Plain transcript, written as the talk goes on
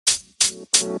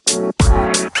Hear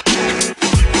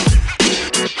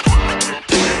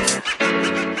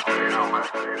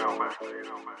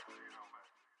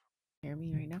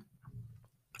me right now?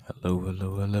 Hello.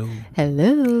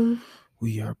 Hello.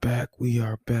 We are back.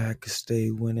 Stay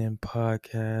Winning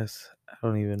Podcast. I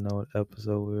don't even know what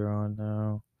episode we're on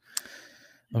now.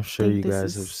 I'm sure think you this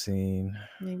guys have is- seen.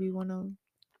 Maybe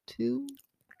 102.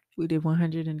 We did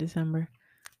 100 in December.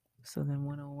 So then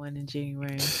 101 in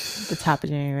January. The top of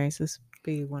January. So it's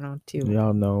be 102.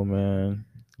 Y'all know, man.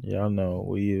 Y'all know.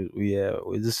 We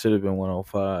this should have been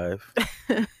 105.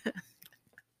 But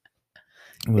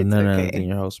It's none okay. other than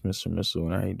your host, Mr. Missile.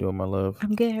 How you doing, my love?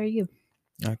 I'm good. How are you?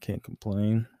 I can't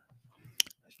complain.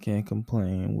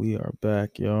 We are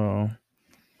back, y'all.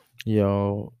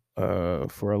 For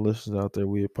our listeners out there,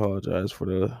 we apologize for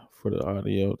the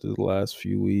audio the last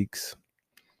few weeks.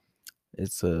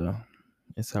 It's our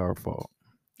fault.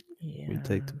 Yeah. We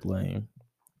take the blame.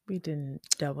 We didn't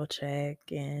double check,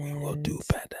 and We will do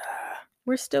better.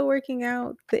 we're still working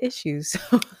out the issues.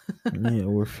 Yeah,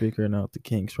 we're figuring out the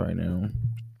kinks right now.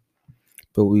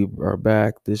 But we are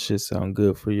back. This should sound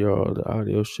good for y'all. The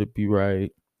audio should be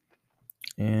right.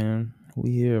 And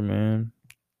we here, man.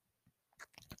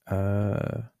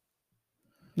 Now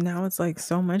it's like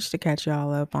so much to catch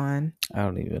y'all up on. I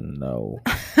don't even know.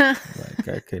 Like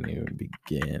I couldn't even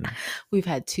begin. We've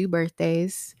had 2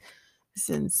 birthdays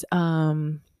since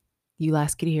you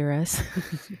last could hear us.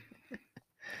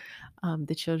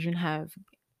 The children have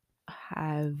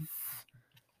had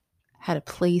a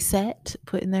play set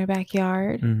put in their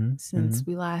backyard since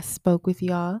we last spoke with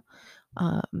y'all.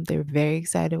 They're very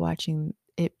excited watching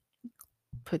it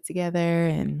put together,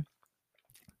 and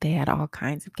they had all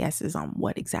kinds of guesses on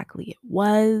what exactly it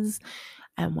was.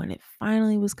 And when it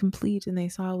finally was complete and they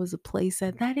saw it was a play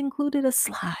set that included a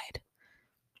slide,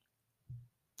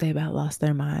 they about lost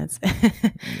their minds.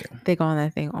 They go on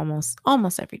that thing almost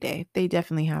every day. They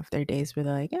definitely have their days where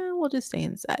they're like, yeah, we'll just stay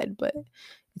inside. But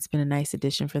it's been a nice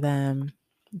addition for them.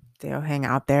 They'll hang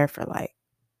out there for like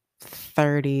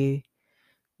 30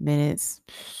 minutes.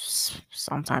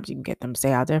 Sometimes you can get them to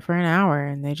stay out there for an hour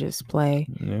and they just play.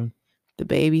 Yeah. The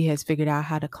baby has figured out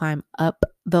how to climb up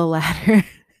the ladder.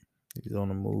 He's on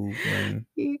the move, man.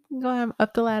 He can climb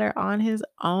up the ladder on his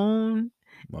own.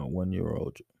 My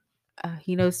 1-year-old.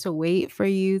 He knows to wait for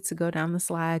you to go down the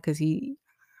slide because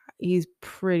he's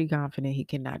pretty confident he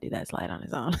cannot do that slide on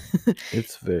his own.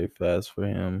 It's very fast for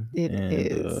him. It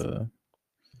is.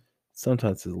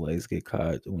 Sometimes his legs get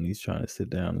caught when he's trying to sit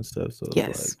down and stuff. So Yes.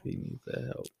 it's like he needs that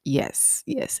help. Yes.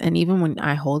 And even when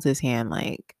I hold his hand,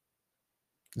 like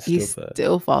he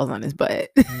still falls on his butt.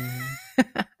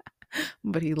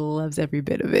 But he loves every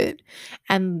bit of it.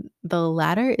 And the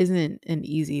ladder isn't an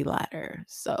easy ladder.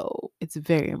 So it's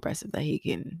very impressive that he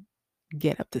can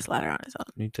get up this ladder on his own.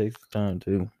 He takes the time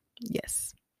too.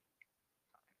 Yes.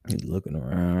 He's looking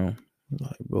around. He's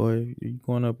like, boy, are you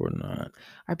going up or not?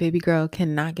 Our baby girl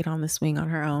cannot get on the swing on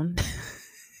her own.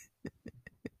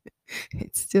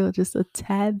 It's still just a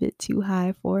tad bit too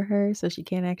high for her. So she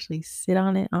can't actually sit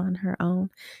on it on her own.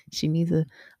 She needs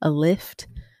a lift.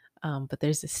 But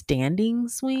there's a standing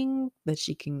swing that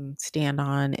she can stand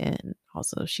on, and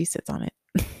also she sits on it.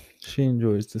 She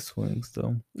enjoys the swings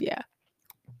though. Yeah.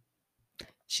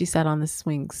 She sat on the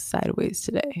swing sideways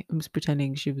today and was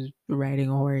pretending she was riding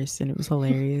a horse, and it was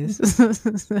hilarious. I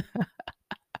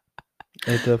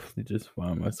definitely just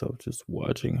find myself just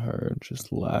watching her and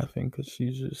just laughing because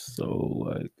she's just so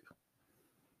like,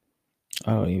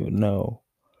 I don't even know.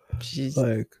 She's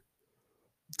like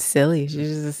silly. She's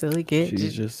just a silly kid.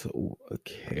 She's just a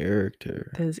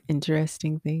character. Does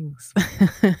interesting things.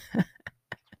 I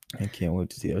can't wait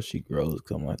to see how she grows.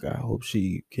 Cause I'm like, I hope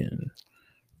she can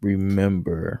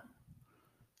remember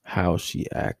how she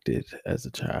acted as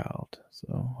a child. So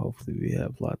hopefully we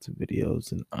have lots of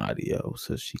videos and audio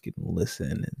so she can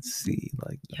listen and see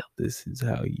like, this is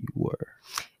how you were.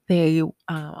 They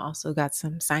also got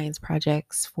some science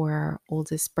projects for our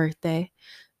oldest birthday.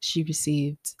 She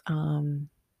received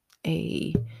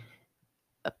a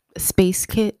space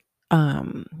kit.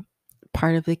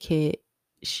 Part of the kit,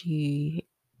 she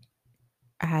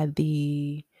had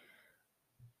the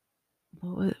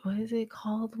what is it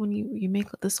called when you make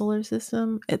the solar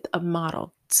system? A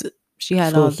model. She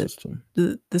had solar all system.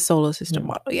 the solar system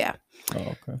model. Yeah. Oh,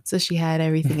 okay. So she had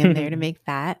everything in there to make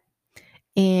that,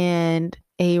 and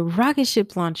a rocket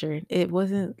ship launcher. It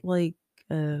wasn't like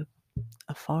a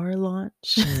far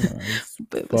launch,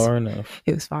 but far enough.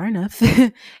 It was far enough.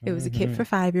 It was a kit for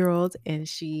 5-year-olds, and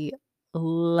she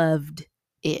loved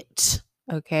it.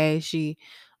 Okay, she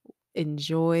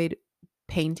enjoyed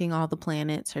painting all the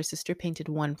planets. Her sister painted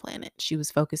one planet. She was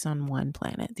focused on one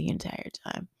planet the entire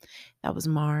time. That was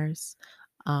Mars.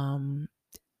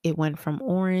 It went from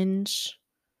orange,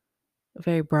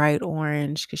 very bright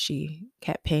orange, because she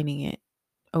kept painting it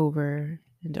over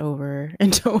and over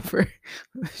and over.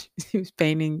 She was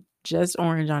painting just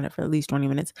orange on it for at least 20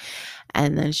 minutes.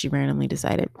 And then she randomly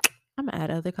decided, I'm going to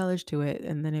add other colors to it.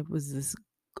 And then it was this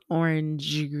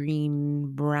orange,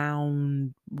 green,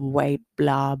 brown, white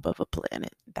blob of a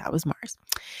planet. That was Mars.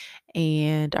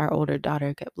 And our older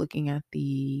daughter kept looking at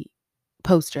the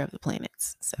poster of the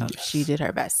planets. So she did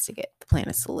her best to get the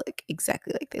planets to look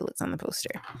exactly like they looked on the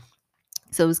poster.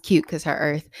 So it was cute because her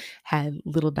Earth had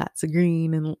little dots of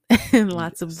green and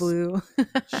lots of blue.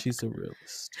 She's a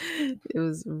realist. It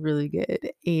was really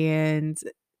good. And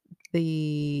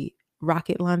the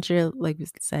rocket launcher, like we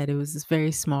said, it was this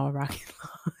very small rocket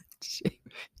launch.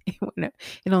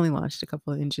 It only launched a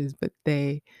couple of inches, but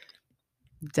they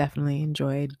definitely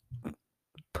enjoyed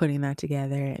putting that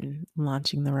together and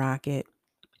launching the rocket.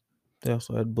 They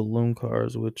also had balloon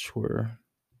cars, which were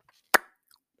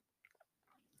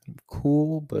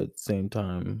cool, but at the same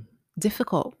time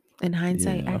difficult. In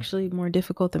hindsight, actually more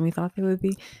difficult than we thought they would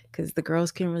be, because the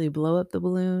girls couldn't really blow up the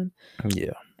balloon.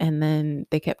 Yeah. And then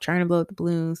they kept trying to blow up the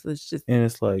balloon, so it's just... And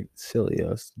it's like, silly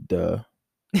us, duh.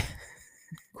 Of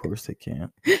course they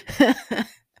can't.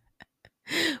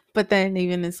 But then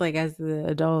even it's like, as the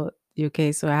adult,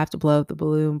 okay, so I have to blow up the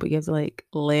balloon, but you have to like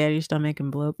lay on your stomach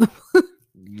and blow up the balloon.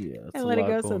 Yeah, and let it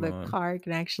go so the car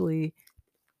can actually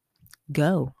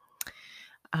go.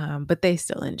 But they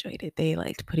still enjoyed it. They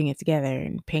liked putting it together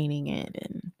and painting it.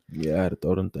 And yeah, I had to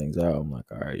throw them things out. I'm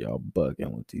like, all right, y'all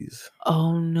bugging with these.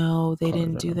 Oh no, they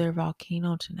didn't do their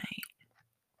volcano tonight.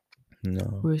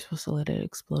 No. We were supposed to let it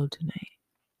explode tonight.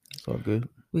 It's all good.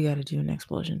 We got to do an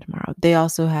explosion tomorrow. They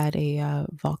also had a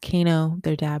volcano.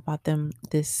 Their dad bought them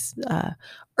this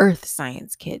earth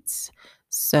science kits.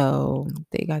 So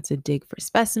they got to dig for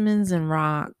specimens and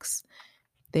rocks.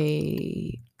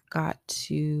 They got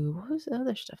to... what was the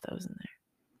other stuff that was in there?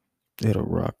 They had a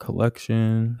rock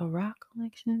collection. A rock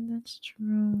collection? That's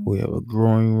true. We have a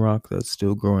growing rock that's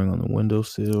still growing on the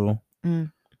windowsill.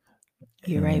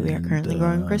 You're right. We are currently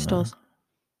growing crystals.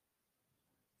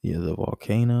 Yeah, the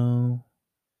volcano.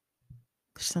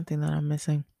 There's something that I'm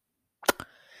missing.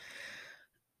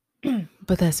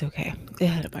 But that's okay. They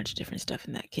had a bunch of different stuff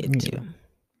in that kit too.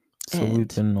 So we've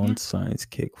been on science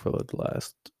kick for the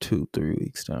last 2-3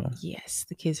 weeks now. Yes,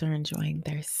 the kids are enjoying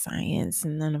their science.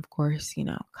 And then, of course,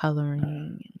 coloring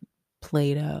and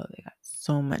Play-Doh. They got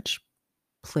so much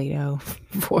Play-Doh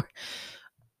for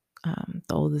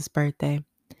the oldest birthday.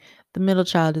 The middle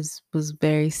child was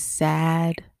very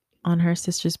sad on her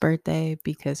sister's birthday,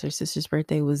 because her sister's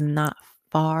birthday was not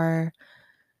far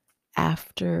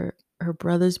after her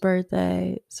brother's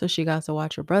birthday. So she got to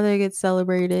watch her brother get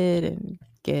celebrated and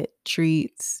get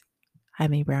treats. I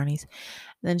made brownies.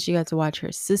 Then she got to watch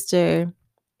her sister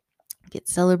get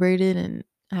celebrated and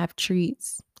have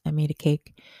treats. I made a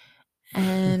cake.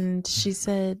 And she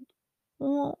said,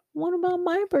 well, what about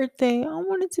my birthday? I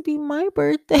want it to be my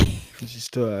birthday. She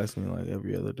still asks me like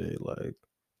every other day, like,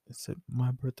 is it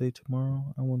my birthday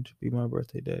tomorrow? I want it to be my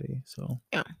birthday, Daddy. So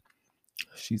yeah,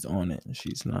 she's on it.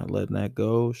 She's not letting that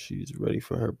go. She's ready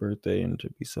for her birthday and to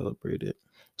be celebrated.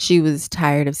 She was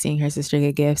tired of seeing her sister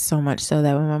get gifts, so much so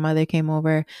that when my mother came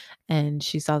over and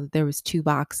she saw that there was 2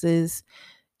 boxes,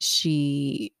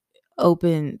 she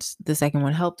opened the second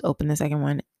one, helped open the second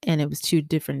one, and it was 2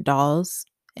 different dolls.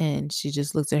 And she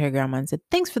just looked at her grandma and said,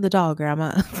 thanks for the doll,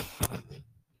 Grandma.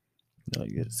 No,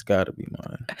 it's gotta be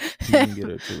mine. You can get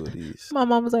her 2 of these. My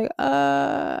mom was like,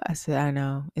 I said, I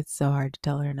know. It's so hard to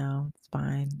tell her no. It's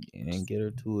fine. And get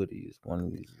her 2 of these. One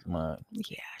of these is mine.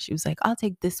 Yeah. She was like, I'll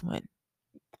take this one.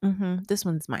 This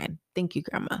one's mine. Thank you,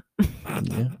 Grandma.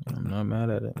 Yeah, I'm not mad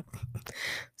at it.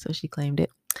 So she claimed it.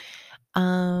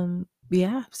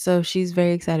 Yeah. So she's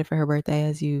very excited for her birthday,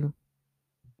 as you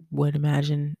would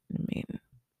imagine. I mean,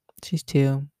 she's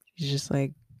 2. She's just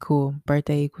like, cool.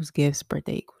 Birthday equals gifts.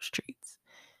 Birthday equals treats.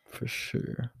 For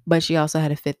sure. But she also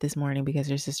had a fit this morning because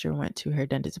her sister went to her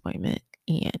dentist appointment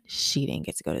and she didn't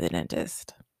get to go to the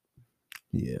dentist.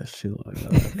 Yeah, she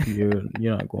like, you're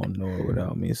not going nowhere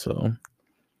without me. So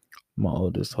my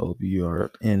oldest hope you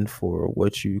are in for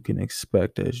what you can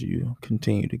expect as you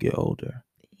continue to get older.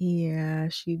 Yeah,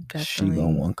 she definitely... she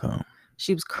gonna want to come.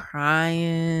 She was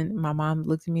crying. My mom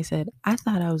looked at me and said, I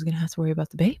thought I was gonna have to worry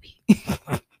about the baby.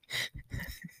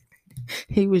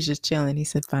 He was just chilling. He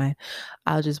said, fine,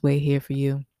 I'll just wait here for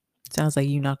you. Sounds like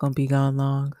you're not gonna be gone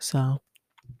long, so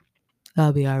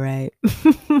I'll be all right.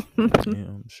 Yeah,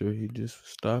 I'm sure he just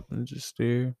stopped and just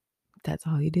stared. That's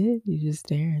all he did. He just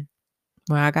staring.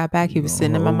 When I got back, he You was gonna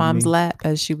sitting in my hold mom's me? lap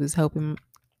as she was helping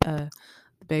the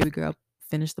baby girl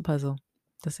finish the puzzle.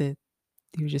 That's it.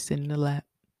 He was just sitting in the lap.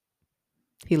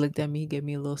 He looked at me. He gave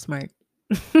me a little smirk.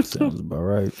 Sounds about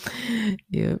right.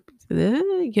 Yep.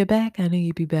 You're back. I know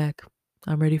you'd be back.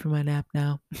 I'm ready for my nap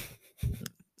now.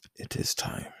 It is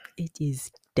time. It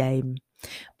is time.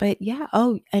 But yeah.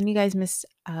 Oh, and you guys missed.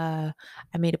 I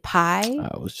made a pie.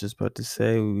 I was just about to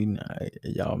say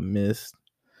y'all missed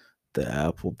the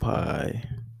apple pie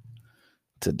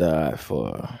to die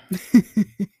for.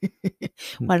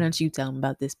 Why don't you tell them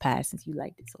about this pie since you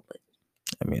liked it so much?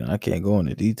 I mean, I can't go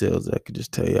into details. I could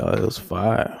just tell y'all it was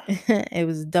fire. It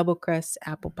was double crust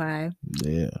apple pie.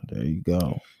 Yeah, there you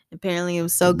go. Apparently, it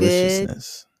was so good.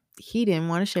 He didn't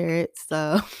want to share it,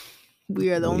 so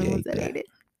we are the only ones that ate it.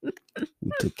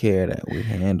 We took care of that. We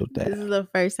handled that. This is the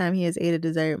first time he has ate a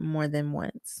dessert more than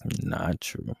once. Not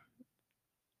true.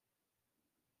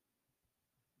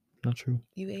 Not true.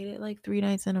 You ate it like 3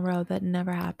 nights in a row. That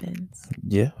never happens.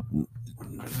 Yeah.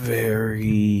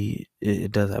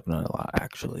 It does happen a lot,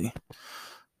 actually.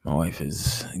 My wife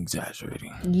is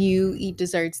exaggerating. You eat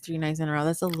desserts 3 nights in a row.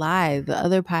 That's a lie. The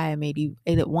other pie I made, you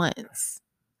ate it once.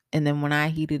 And then when I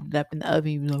heated it up in the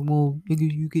oven, you were like, well, nigga,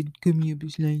 you could give me a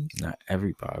bitch slice. Not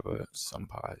every pie, but some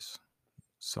pies.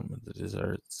 Some of the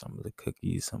desserts, some of the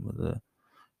cookies, some of the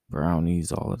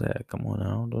brownies, all of that. Come on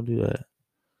now. Don't do that.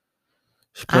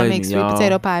 I make sweet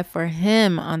potato pie for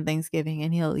him on Thanksgiving,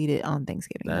 and he'll eat it on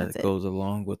Thanksgiving. That goes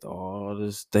along with all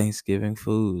this Thanksgiving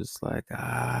foods. Like,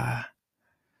 it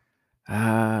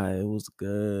was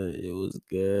good. It was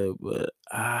good, but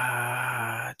do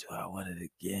I want it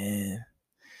again?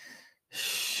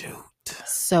 Shoot.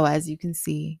 So as you can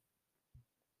see,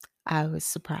 I was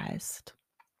surprised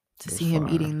to see him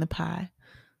eating the pie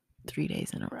 3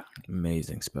 days in a row.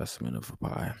 Amazing specimen of a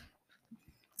pie.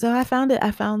 So I found it.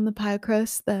 I found the pie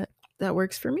crust that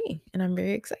works for me, and I'm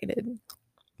very excited.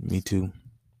 Me too.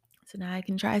 So now I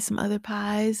can try some other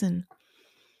pies and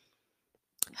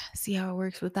see how it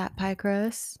works with that pie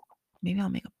crust. Maybe I'll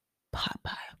make a pot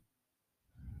pie.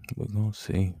 We're gonna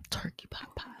see. Turkey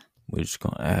pot pie. We're just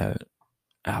gonna add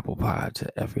apple pie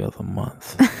to every other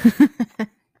month.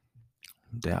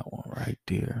 That one right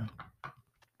there.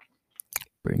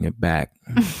 Bring it back.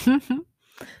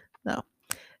 No,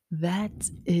 that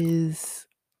is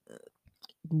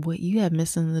what you have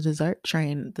missing the dessert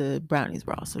train. The brownies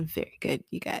were also very good,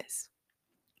 you guys.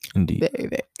 Indeed. Very,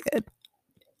 very good.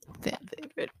 Fan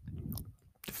favorite.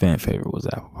 Fan favorite was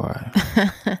apple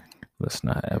pie. Let's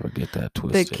not ever get that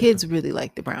twisted. The kids really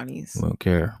liked the brownies. We don't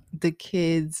care. The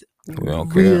kids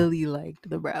really liked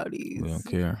the brownies. We don't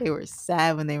care. They were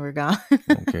sad when they were gone. We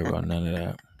don't care about none of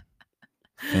that.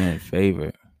 Fan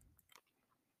favorite.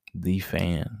 The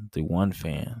fan. The one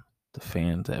fan. The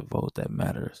fans that vote that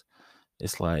matters.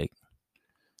 It's like,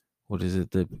 what is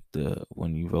it? The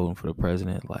when you voting for the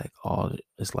president,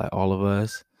 it's like all of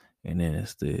us, and then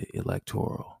it's the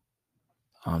electoral.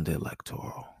 I'm the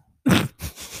electoral.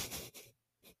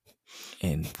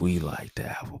 And we like the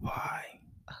apple pie.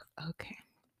 Okay.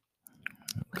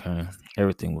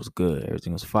 Everything was good.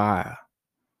 Everything was fire.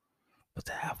 But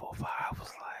the apple pie was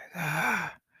like,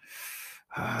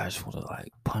 I just want to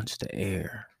punch the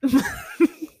air.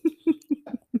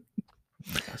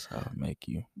 That's how I make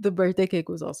you. The birthday cake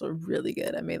was also really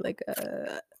good. I made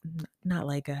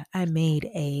I made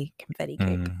a confetti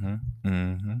cake.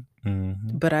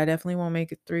 But I definitely won't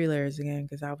make it 3 layers again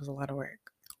because that was a lot of work.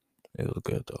 It was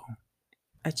good though.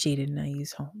 I cheated and I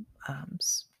used home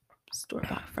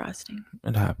store-bought frosting.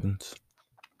 It happens.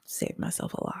 Saved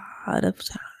myself a lot of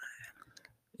time.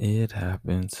 It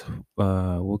happens.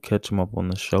 We'll catch them up on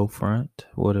the show front.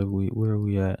 Where are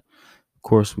we at? Of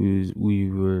course, we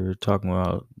were talking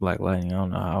about Black Lightning. I don't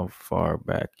know how far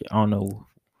back. I don't know.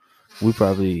 Y'all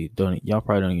probably don't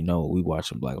even know we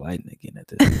watching Black Lightning again at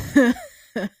this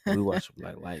point. We watching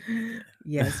Black Lightning again.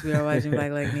 Yes, we are watching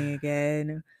Black Lightning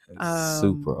again. It's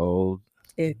super old.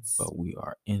 But we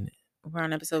are in it. We're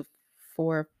on episode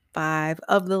 4 or 5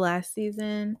 of the last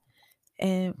season.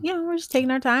 And, we're just taking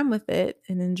our time with it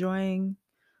and enjoying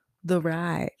the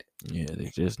ride. Yeah, they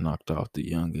just knocked off the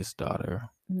youngest daughter.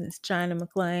 Miss China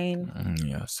McClain.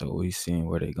 Yeah, so we seeing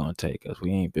where they gonna take us.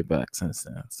 We ain't been back since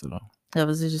then, so that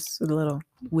was just a little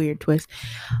weird twist.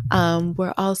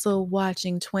 We're also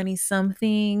watching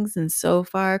 20-somethings, and so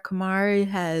far Kamari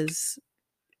has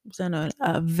done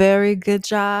a very good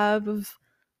job of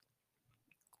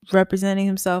representing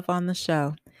himself on the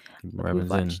show. We've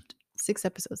watched 6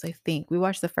 episodes, I think. We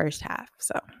watched the first half,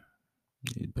 so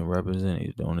he's been representing.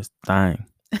 He's doing his thing.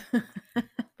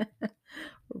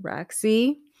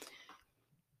 Roxy.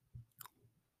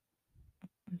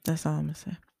 That's all I'm gonna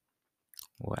say.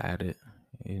 We'll add it.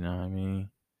 You know what I mean?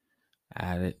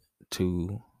 Add it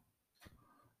to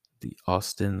the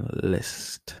Austin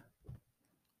list.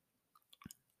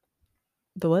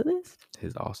 The what list?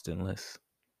 His Austin list.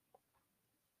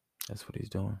 That's what he's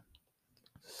doing.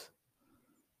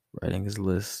 Writing his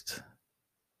list.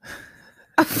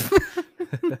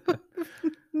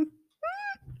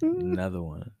 Another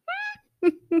one.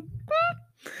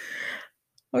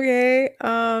 Okay.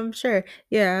 Sure.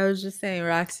 Yeah, I was just saying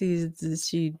Roxy,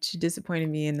 she disappointed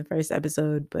me in the first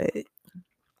episode, but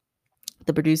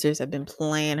the producers have been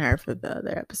playing her for the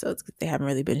other episodes because they haven't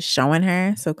really been showing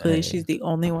her. So clearly she's the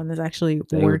only one that's actually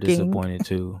They working. were disappointed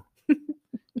too.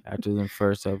 After the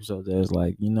first episode, they was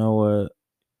like, you know what?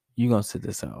 You gonna sit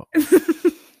this out.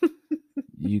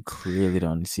 You clearly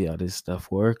don't see how this stuff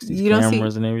works. These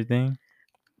cameras and everything.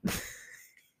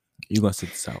 You gonna sit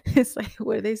this out. It's like,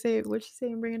 what do they say? What you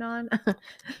saying? Bring it on.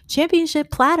 Championship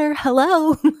platter.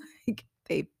 Hello. Like,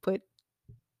 they put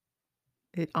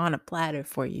it on a platter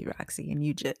for you, Roxy, and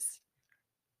you just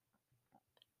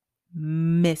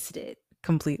missed it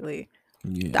completely.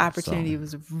 Yeah, the opportunity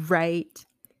was right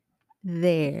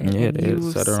there. Yeah, they had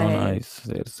to set her on ice.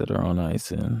 They had to set her on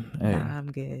ice, and hey,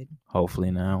 I'm good.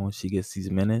 Hopefully now, when she gets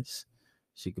these minutes,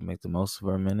 she can make the most of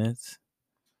her minutes.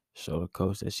 Show the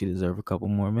coach that she deserves a couple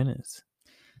more minutes.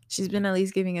 She's been at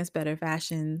least giving us better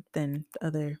fashion than the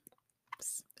others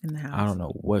in the house. I don't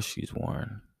know what she's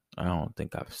worn. I don't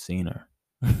think I've seen her.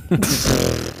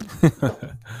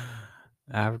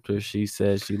 After she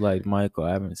said she liked Michael,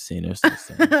 I haven't seen her since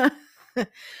then.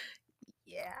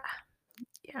 Yeah.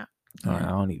 I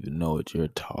don't even know what you're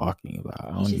talking about.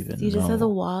 I don't even know. He just has a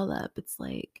wall up. It's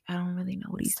like, I don't really know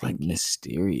what he's thinking.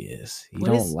 Mysterious. He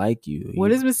don't like you.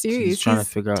 What is mysterious? He's trying to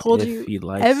figure out if he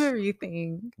likes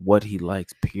everything. What he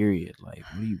likes, period. Like,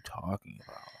 what are you talking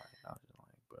about? Like, I was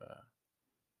like,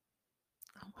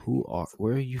 bruh.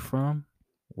 Where are you from?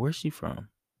 Where's she from?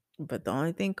 But the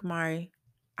only thing, Kamari,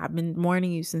 I've been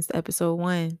warning you since episode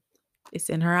 1. It's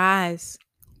in her eyes.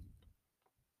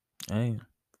 Hey.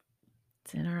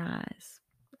 It's in her eyes.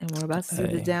 And we're about to see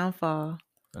the downfall.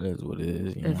 That is what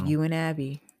it is. Of you and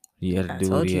Abby. He had to do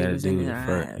what he had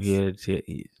to do.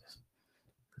 He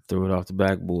threw it off the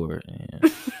backboard.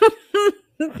 And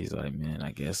he's like, man,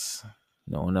 I guess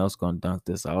no one else gonna dunk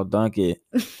this. I'll dunk it.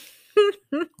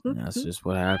 And that's just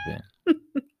what happened.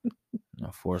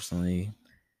 Unfortunately,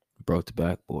 broke the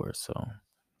backboard, so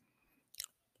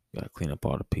gotta clean up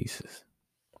all the pieces.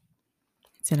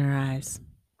 It's in her eyes.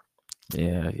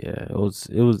 Yeah. It was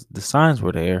the signs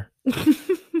were there.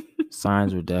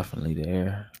 Signs were definitely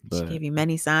there. But she gave you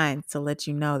many signs to let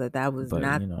you know that was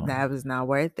not that was not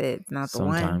worth it. It's not the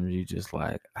one. Sometimes you just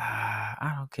like,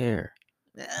 I don't care.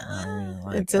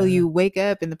 Until you wake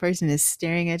up and the person is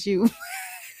staring at you.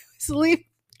 Sleep.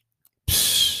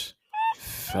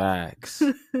 Facts.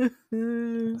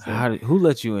 Who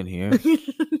let you in here?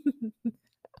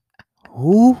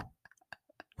 Who?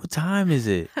 What time is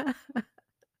it?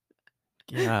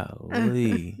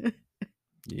 Golly.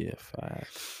 Yeah,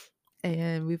 facts.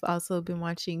 And we've also been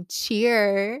watching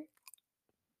Cheer.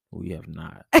 We have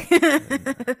not.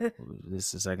 This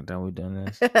is the second time we've done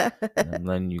this. And I'm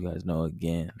letting you guys know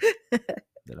again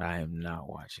that I am not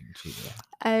watching Cheer.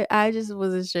 I just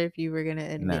wasn't sure if you were gonna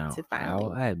admit to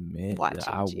finally. I admit that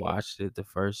I watched it the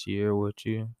first year with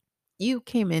you. You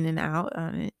came in and out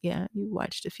on it. Yeah, you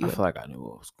watched a few. I feel like I knew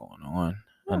what was going on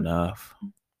enough.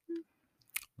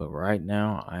 But right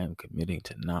now, I am committing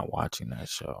to not watching that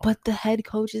show. But the head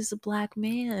coach is a black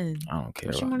man. I don't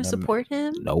care. Don't you want to support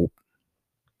him? Nope.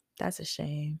 That's a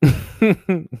shame.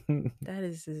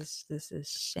 This is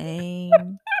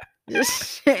shame.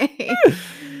 Just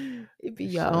shame. It be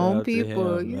your own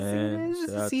people. Him, you man. see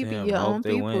this? It be your own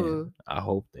people. I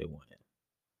hope they win.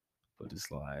 But it's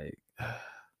like,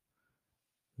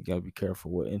 you gotta be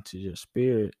careful what enters your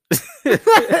spirit.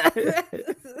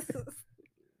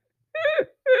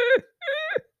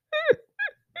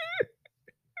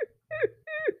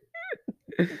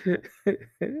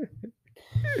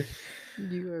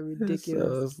 You are ridiculous.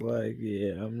 So it's like,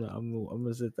 yeah, I'm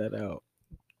gonna sit that out.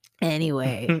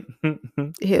 Anyway,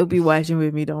 he'll be watching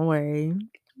with me. Don't worry.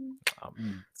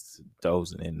 I'm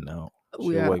dozing in and out.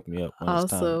 She'll wake me up when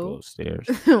it's time to go upstairs.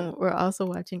 We're also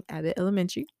watching Abbott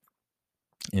Elementary.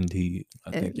 Indeed,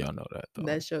 I think y'all know that though.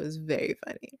 That show is very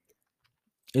funny.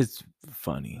 It's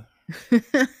funny.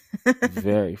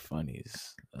 Very funny.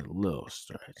 It's a little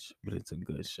stretch, but it's a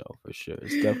good show for sure.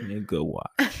 It's definitely a good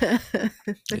watch.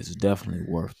 It's definitely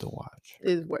worth the watch.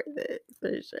 It's worth it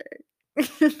for sure.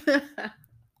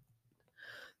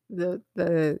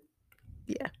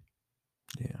 Yeah.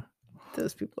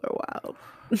 Those people are wild.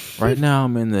 Right now,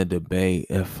 I'm in the debate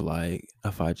if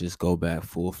I just go back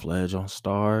full fledged on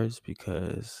Stars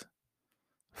because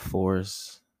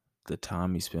Force, the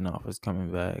Tommy spinoff, is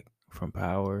coming back from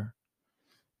Power.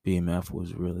 BMF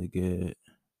was really good,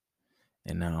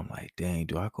 and now I'm like, dang,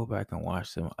 do I go back and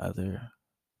watch some other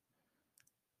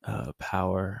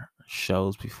Power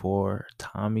shows before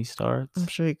Tommy starts? I'm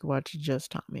sure you could watch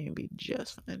just Tommy and be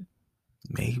just fine.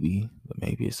 Maybe, but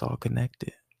maybe it's all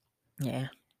connected. Yeah.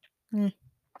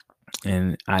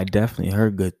 And I definitely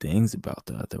heard good things about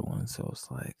the other one, so it's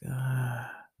like,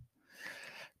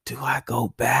 do I go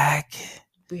back?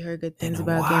 We heard good things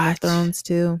about Game of Thrones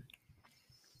too.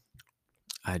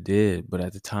 I did, but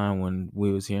at the time when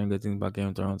we was hearing good things about Game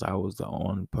of Thrones, I was the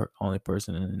only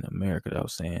person in America that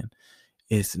was saying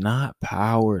it's not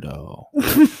Power though.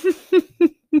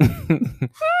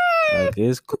 Like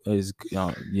it's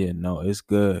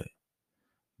good,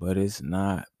 but it's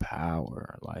not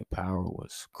Power. Like Power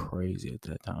was crazy at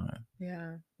that time.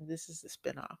 Yeah, this is a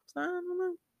spinoff. I don't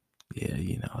know.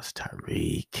 Yeah, it's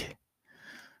Tariq.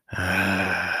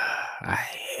 I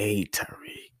hate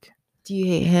Tariq. Do you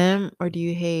hate him or do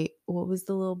you hate what was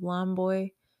the little blonde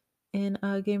boy in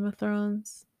Game of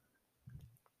Thrones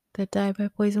that died by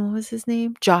poison? What was his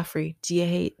name? Joffrey. Do you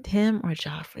hate him or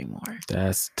Joffrey more?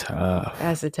 That's tough.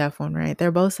 That's a tough one, right?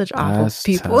 They're both such awful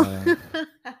people.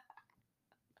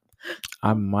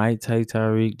 I might take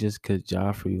Tariq just because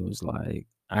Joffrey was like,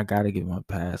 I gotta give him a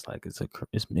pass. Like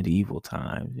it's medieval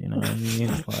times, you know what I mean?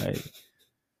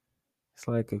 It's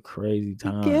like a crazy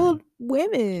time. He killed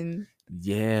women.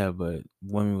 Yeah, but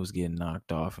women was getting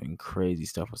knocked off and crazy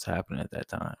stuff was happening at that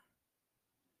time.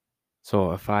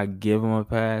 So if I give him a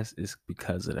pass, it's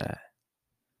because of that.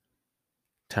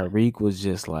 Tariq was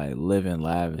just like living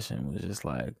lavish and was just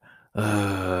like,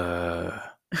 I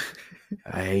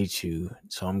hate you,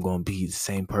 so I'm gonna be the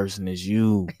same person as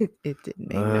you. It didn't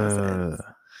make no sense.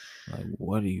 Like,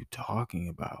 what are you talking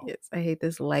about? Yes, I hate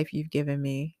this life you've given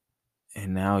me.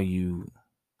 And now you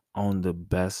own the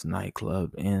best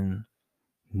nightclub in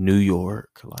New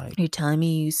York. Like, you're telling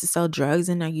me you used to sell drugs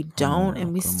and now you don't,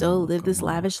 and we still live this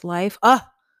lavish life? You're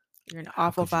an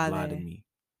awful father. You lie to me.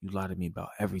 You lie to me about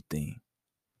everything.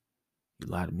 You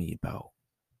lie to me about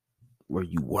where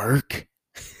you work.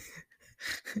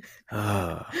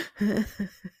 I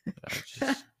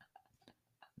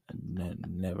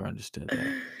never understood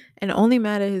that. And only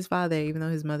mad at his father, even though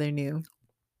his mother knew.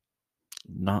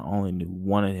 Not only knew,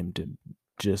 wanted him to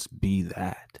just be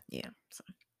that. Yeah. So.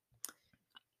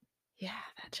 Yeah,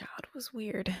 that child was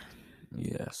weird.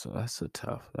 Yeah, so that's a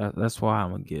tough. That's why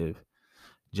I'm gonna give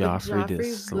Joffrey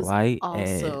this slight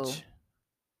edge.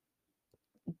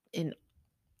 An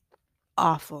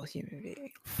awful human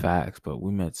being. Facts, but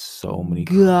we met so many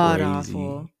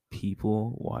crazy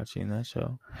people watching that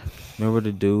show. Remember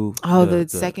the dude? Oh, the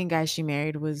second guy she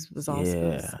married was also.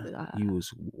 Yeah, he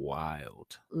was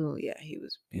wild. Oh yeah, he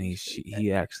was. And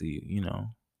he actually,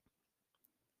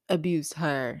 abused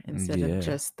her instead of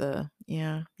just the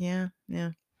yeah.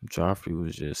 Joffrey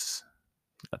was just,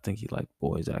 I think he liked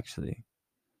boys actually,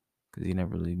 because he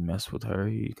never really messed with her.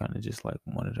 He kind of just like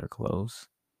wanted her close.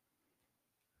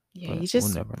 Yeah, he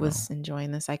just was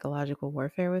enjoying the psychological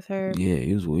warfare with her. Yeah,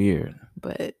 he was weird.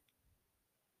 But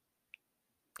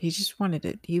he just wanted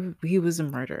it. He was a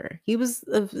murderer. He was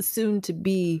a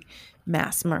soon-to-be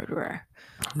mass murderer.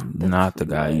 Not the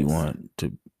guy you want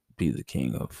to be the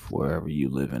king of wherever you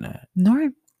living at. Nor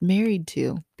married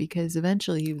to, because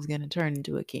eventually he was going to turn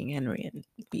into a King Henry and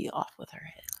be off with her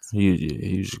heads.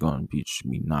 He was just going to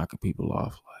be knocking people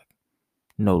off like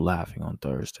no laughing on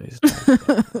Thursdays.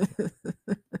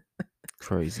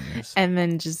 Craziness. And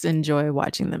then just enjoy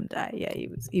watching them die. Yeah,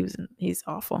 he's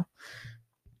awful.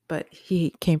 But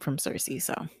he came from Cersei,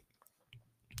 so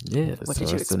yeah. What did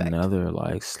you expect? Another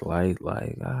like slight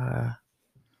like I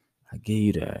give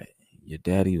you that. Your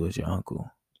daddy was your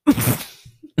uncle.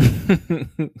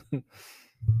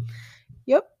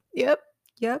 Yep.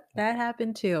 That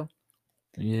happened too.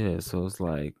 Yeah, so it's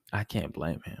like I can't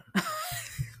blame him.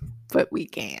 But we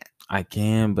can't. I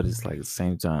can, but it's like at the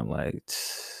same time, like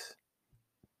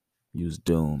he was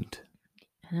doomed.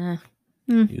 He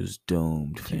was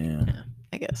doomed, fam. Yeah,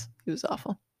 I guess he was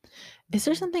awful. Is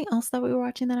there something else that we were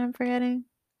watching that I'm forgetting,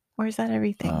 or is that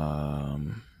everything?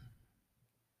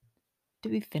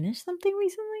 Did we finish something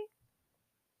recently?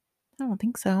 I don't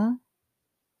think so.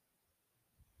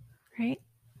 Right?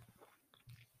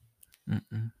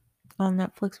 Mm-mm. On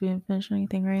Netflix, we didn't finish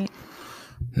anything, right?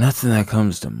 Nothing that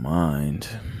comes to mind.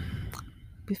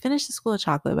 We finished The School of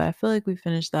Chocolate, but I feel like we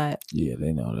finished that. Yeah,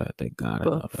 they know that. They gotta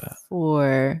know that.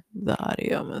 For the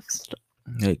audio myth stuff.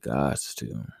 They got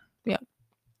to. Yeah.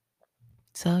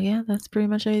 So yeah, that's pretty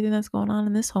much everything that's going on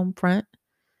in this home front.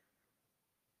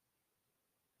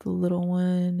 The little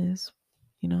one is,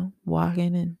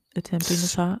 walking and attempting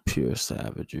to talk. Pure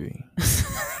savagery.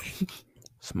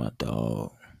 It's my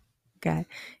dog.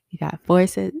 You got 4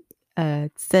 set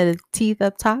of teeth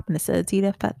up top and a set of teeth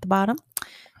up at the bottom.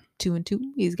 2 and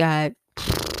 2. He's got,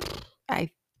 I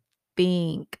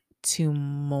think, 2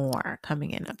 more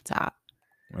coming in up top.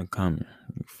 I'm coming.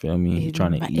 You feel me? He's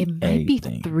trying to eat might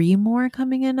everything. Be 3 more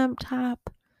coming in up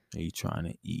top. He's trying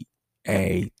to eat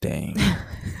everything.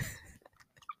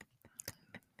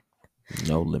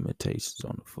 No limitations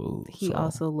on the food. He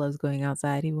also loves going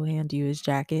outside. He will hand you his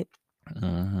jacket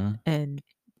and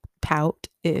pout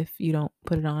if you don't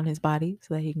put it on his body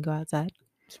so that he can go outside.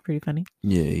 It's pretty funny.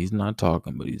 Yeah, he's not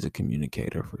talking, but he's a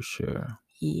communicator for sure.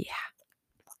 Yeah,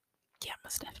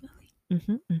 most definitely.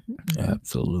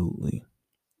 Absolutely.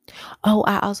 Oh,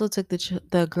 I also took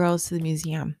the girls to the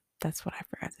museum. That's what I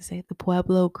forgot to say. The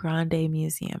Pueblo Grande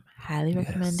Museum. Highly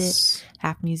recommend it.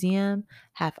 Half museum,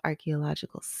 half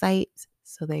archaeological site.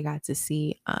 So they got to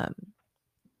see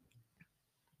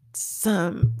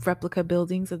some replica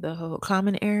buildings of the whole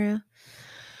common era.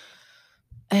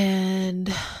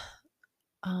 And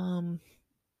the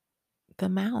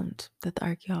mound that the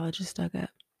archaeologists dug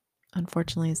up.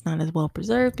 Unfortunately, it's not as well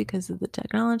preserved because of the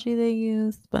technology they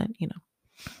used, but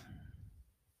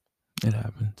it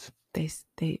happens. They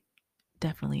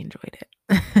definitely enjoyed it.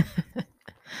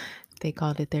 They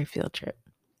called it their field trip.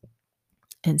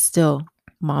 And still,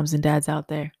 moms and dads out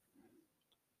there,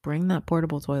 bring that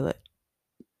portable toilet,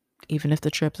 even if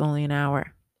the trip's only an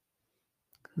hour.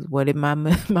 Because what if my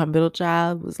middle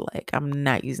child was like, I'm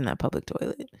not using that public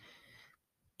toilet.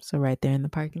 So right there in the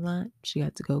parking lot, she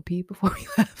got to go pee before we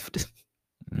left.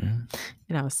 And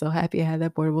I was so happy I had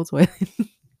that portable toilet.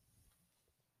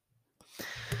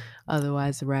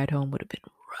 Otherwise, the ride home would have been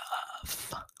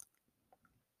rough.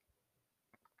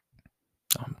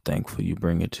 I'm thankful you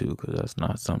bring it too, because that's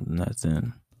not something that's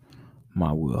in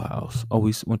my wheelhouse. Oh,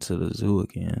 we went to the zoo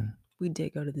again. We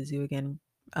did go to the zoo again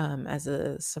as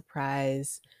a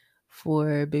surprise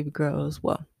for baby girl's,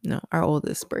 our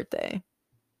oldest birthday.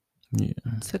 Yeah.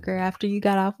 Took her after you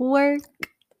got off work.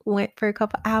 Went for a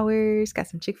couple hours. Got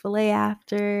some Chick-fil-A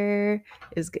after.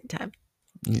 It was a good time.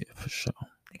 Yeah, for sure.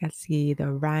 I got to see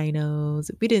the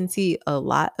rhinos. We didn't see a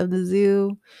lot of the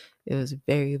zoo. It was a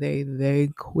very, very, very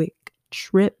quick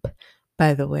trip.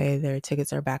 By the way, their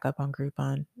tickets are back up on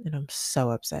Groupon, and I'm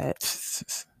so upset.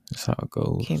 That's how it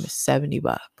goes. Came to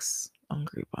 $70 on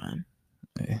Groupon.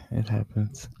 It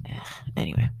happens.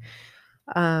 Anyway,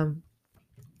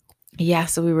 yeah.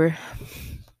 So we were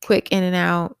quick in and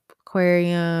out.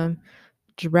 Aquarium,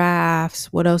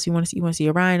 giraffes. What else you want to see? You want to see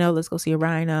a rhino? Let's go see a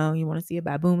rhino. You want to see a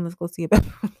baboon? Let's go see a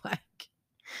baboon. Like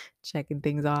checking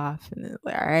things off, and then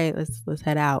like, all right, let's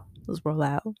head out. Let's roll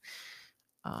out.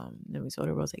 Then we told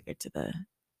her we'll take her to the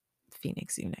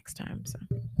Phoenix Zoo next time. So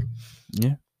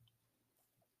yeah,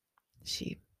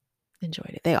 she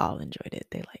enjoyed it. They all enjoyed it.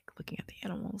 They like looking at the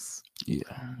animals. Yeah.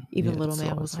 Even little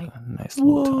man was like, a nice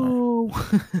little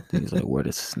time. He's like, where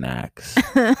the snacks?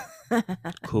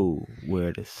 Cool.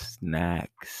 Where the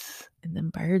snacks? And then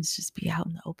birds just be out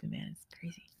in the open, man. It's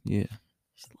crazy. Yeah.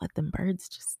 Just let them birds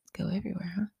just go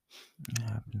everywhere, huh? It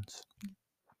happens.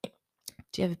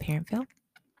 Do you have a parent fail?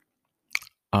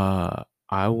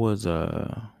 I was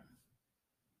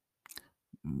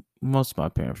most of my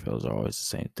parent fails are always the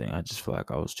same thing. I just feel like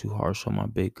I was too harsh on my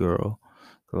big girl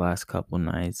the last couple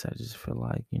nights. I just feel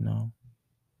like,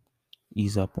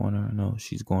 ease up on her. No,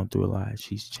 she's going through a lot.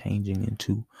 She's changing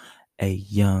into a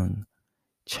young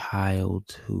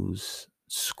child who's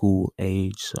school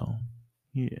age. So,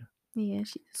 yeah. Yeah,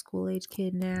 she's a school age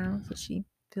kid now. So she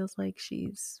feels like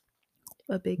she's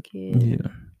a big kid.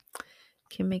 Yeah.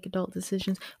 Can make adult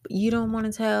decisions. But you don't want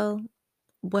to tell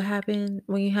what happened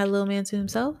when you had little man to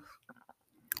himself?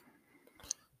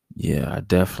 Yeah, I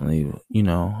definitely,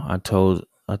 I told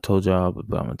y'all,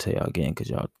 but I'm gonna tell y'all again because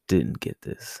y'all didn't get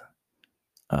this.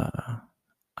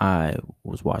 I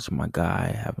was watching my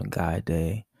guy having guy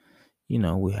day.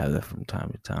 We have that from time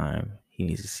to time. He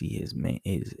needs to see his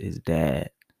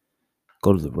dad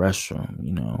go to the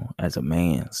restroom, as a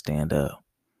man, stand up.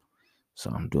 So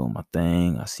I'm doing my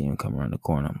thing. I see him come around the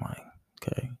corner. I'm like,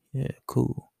 okay, yeah,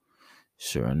 cool.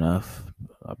 Sure enough,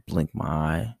 I blink my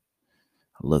eye.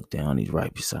 I look down. He's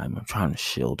right beside me. I'm trying to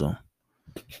shield him.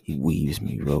 He weaves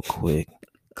me real quick.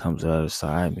 Comes out of the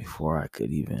side before I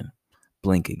could even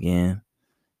blink again.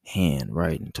 Hand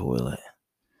right in the toilet.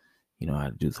 I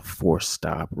had to do the force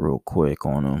stop real quick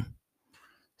on him.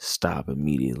 Stop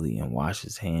immediately and wash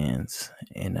his hands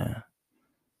in a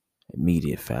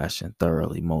immediate fashion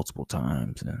thoroughly multiple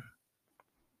times. And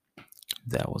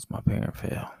That was my parent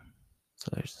fail. So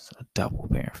there's a double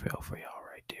parent fail for y'all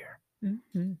right there.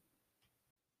 Mm-hmm.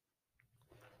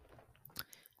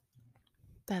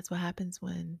 That's what happens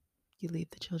when you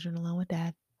leave the children alone with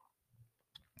dad.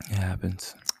 It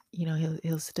happens. You know,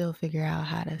 he'll still figure out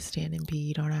how to stand and be.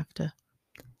 You don't have to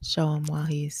show him while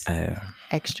he's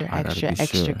extra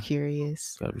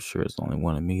curious. Gotta be sure it's only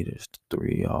one of me. There's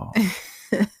 3 of y'all.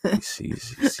 he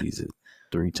sees it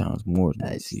 3 times more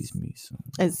than he sees me. So,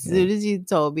 as soon as you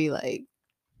told me like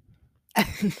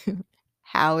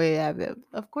how it happened,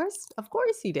 of course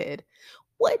he did.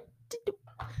 What did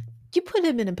you put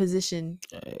him in a position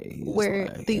where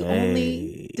like, the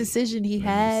only decision he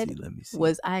had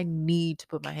was I need to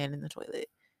put my hand in the toilet.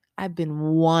 I've been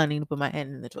wanting to put my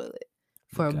hand in the toilet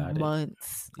for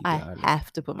months. I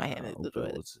have to put my hand in the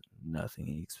toilet. It was nothing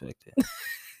he expected.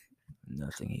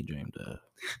 Nothing he dreamed of.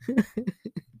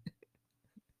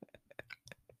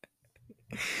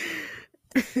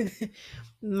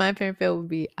 My parent fail would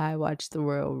be I watched the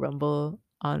Royal Rumble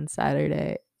on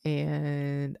Saturday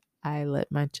and I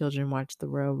let my children watch the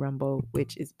Royal Rumble,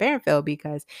 which is parent fail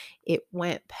because it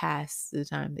went past the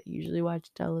time they usually watch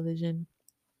television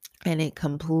and it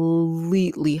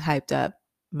completely hyped up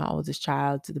my oldest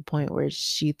child to the point where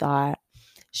she thought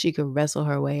she could wrestle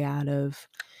her way out of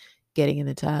getting in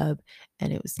the tub,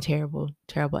 and it was terrible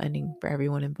ending for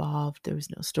everyone involved. There was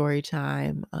no story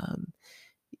time.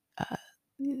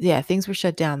 Things were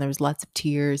shut down. There was lots of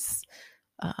tears,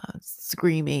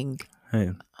 screaming,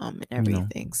 and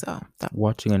everything. So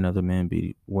watching another man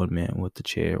beat one man with the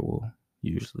chair will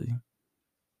usually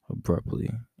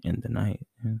abruptly end the night.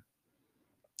 Yeah.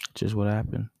 Just what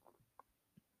happened.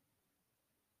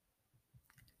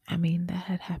 I mean, that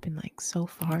had happened like so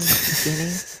far in the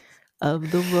beginning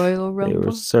of the Royal Rumble. They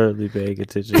were certainly paying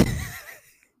attention.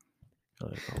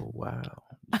 Like, oh wow,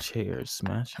 the chair is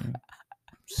smashing.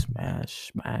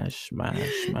 Smash.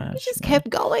 It just kept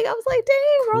going. I was like,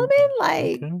 dang, Roman,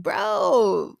 like,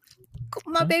 bro,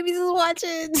 my baby's is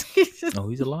watching. Oh,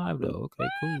 he's alive though. Okay,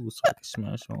 cool. So I can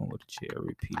smash on with a chair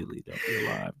repeatedly. Don't be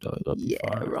alive though.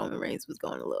 Roman Reigns was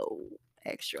going a little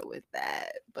extra with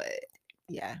that, but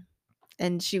yeah.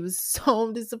 And she was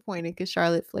so disappointed because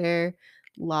Charlotte Flair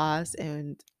lost,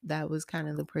 and that was kind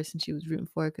of the person she was rooting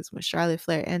for. Because when Charlotte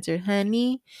Flair entered,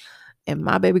 honey, and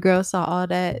my baby girl saw all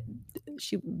that,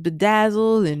 she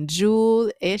bedazzled and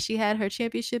jeweled, and she had her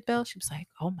championship belt. She was like,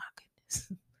 "Oh my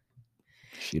goodness,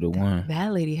 she the one.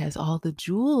 That lady has all the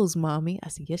jewels, mommy." I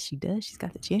said, "Yes, she does. She's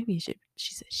got the championship."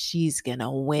 She said, "She's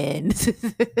gonna win."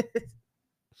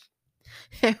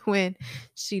 And when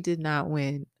she did not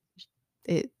win,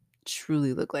 it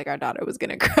truly looked like our daughter was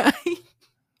gonna cry.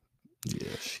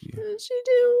 Yeah, she didn't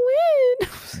win.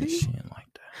 She didn't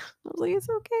like that. I was like, it's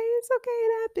okay,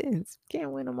 it happens.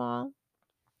 Can't win them all.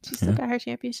 She still got her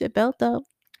championship belt though.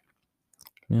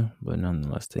 Yeah, but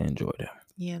nonetheless, they enjoyed it.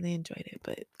 Yeah, they enjoyed it,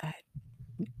 but I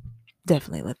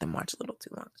definitely let them watch a little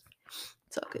too long.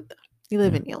 It's all good though. You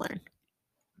live and you learn.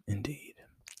 Indeed.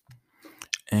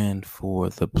 And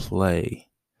for the play,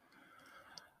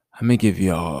 let me give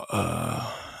y'all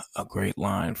a great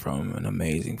line from an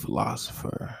amazing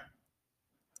philosopher.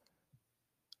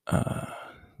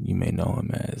 You may know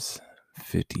him as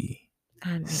 50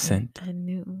 Cent. I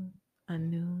knew.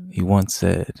 He once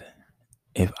said,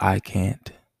 "If I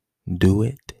can't do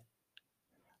it,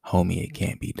 homie, it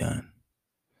can't be done."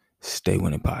 Stay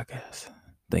Winning Podcast.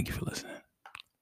 Thank you for listening.